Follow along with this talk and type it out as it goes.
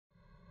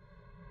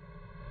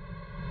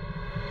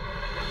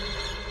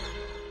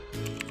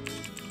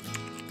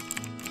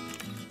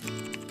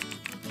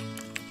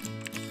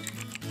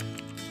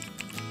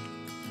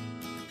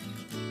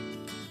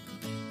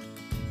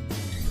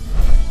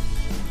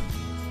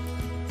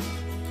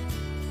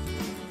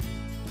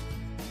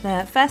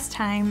The first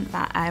time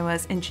that I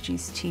was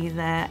introduced to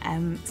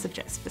the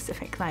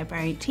subject-specific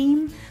library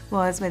team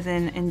was with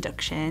an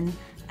induction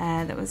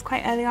that was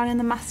quite early on in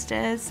the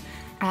Masters,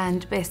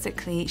 and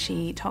basically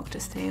she talked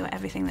us through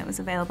everything that was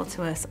available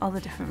to us, all the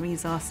different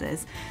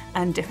resources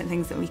and different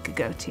things that we could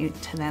go to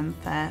them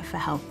for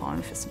help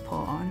on, for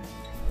support on.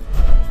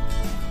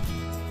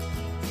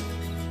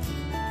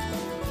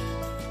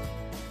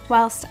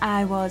 Whilst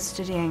I was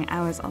studying,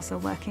 I was also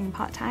working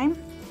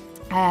part-time.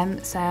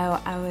 So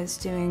I was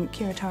doing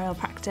curatorial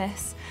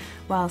practice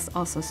whilst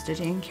also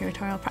studying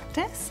curatorial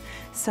practice.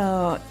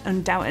 So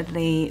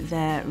undoubtedly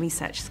the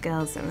research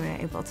skills that we were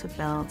able to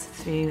build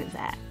through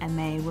the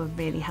MA were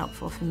really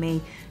helpful for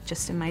me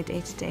just in my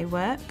day-to-day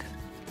work.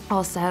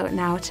 Also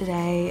now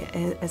today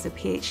as a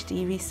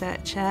PhD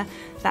researcher,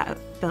 that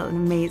built an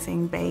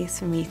amazing base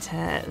for me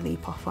to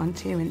leap off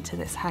onto into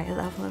this higher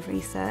level of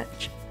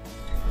research.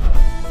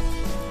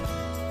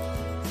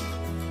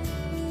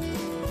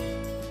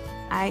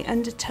 I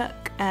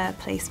undertook a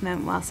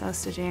placement whilst I was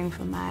studying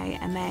for my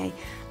MA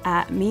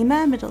at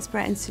MIMA,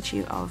 Middlesbrough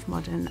Institute of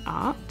Modern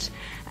Art,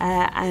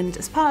 and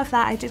as part of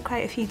that I did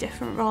quite a few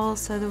different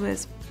roles. So there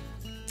was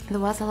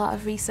a lot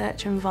of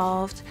research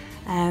involved,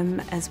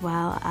 as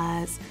well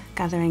as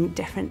gathering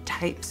different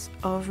types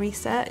of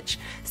research.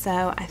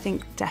 So I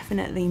think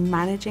definitely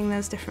managing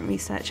those different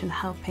research and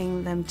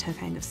helping them to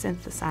kind of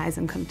synthesize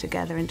and come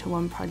together into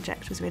one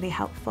project was really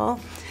helpful.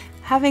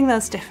 Having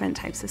those different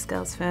types of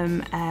skills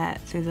from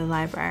through the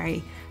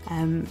library,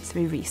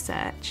 through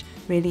research,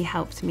 really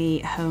helped me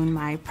hone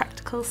my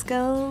practical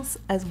skills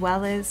as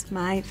well as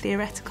my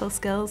theoretical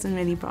skills, and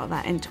really brought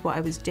that into what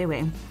I was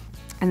doing.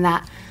 And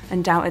that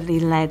undoubtedly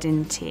led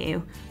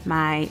into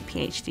my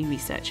PhD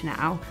research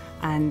now,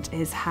 and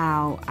is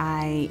how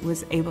I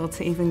was able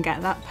to even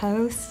get that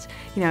post.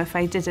 You know, if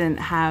I didn't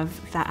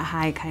have that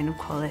high kind of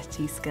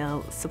quality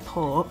skill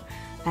support,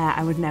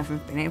 I would never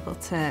have been able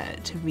to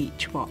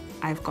reach what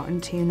I've gotten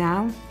to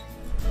now.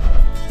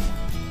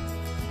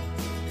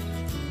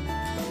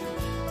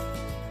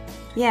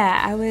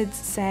 Yeah, I would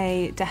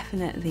say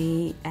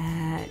definitely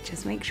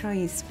just make sure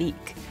you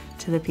speak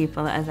to the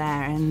people that are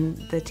there and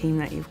the team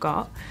that you've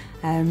got.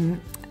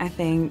 I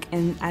think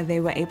they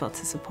were able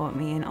to support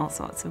me in all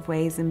sorts of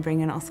ways and bring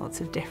in all sorts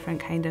of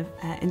different kind of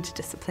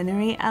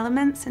interdisciplinary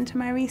elements into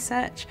my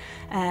research,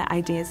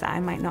 ideas that I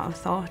might not have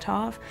thought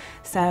of.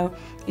 So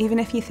even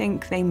if you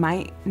think they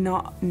might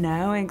not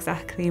know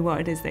exactly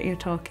what it is that you're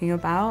talking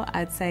about,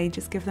 I'd say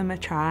just give them a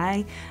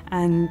try,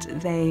 and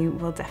they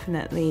will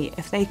definitely,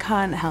 if they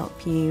can't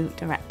help you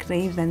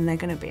directly, then they're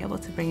going to be able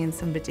to bring in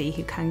somebody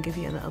who can give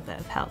you a little bit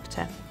of help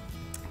to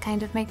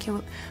kind of make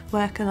your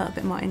work a little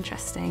bit more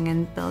interesting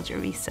and build your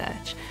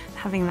research.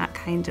 Having that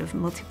kind of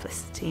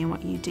multiplicity in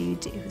what you do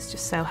is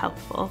just so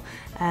helpful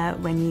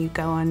when you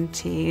go on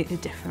to a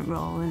different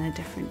role and a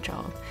different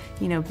job,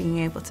 you know, being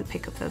able to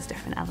pick up those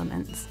different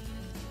elements.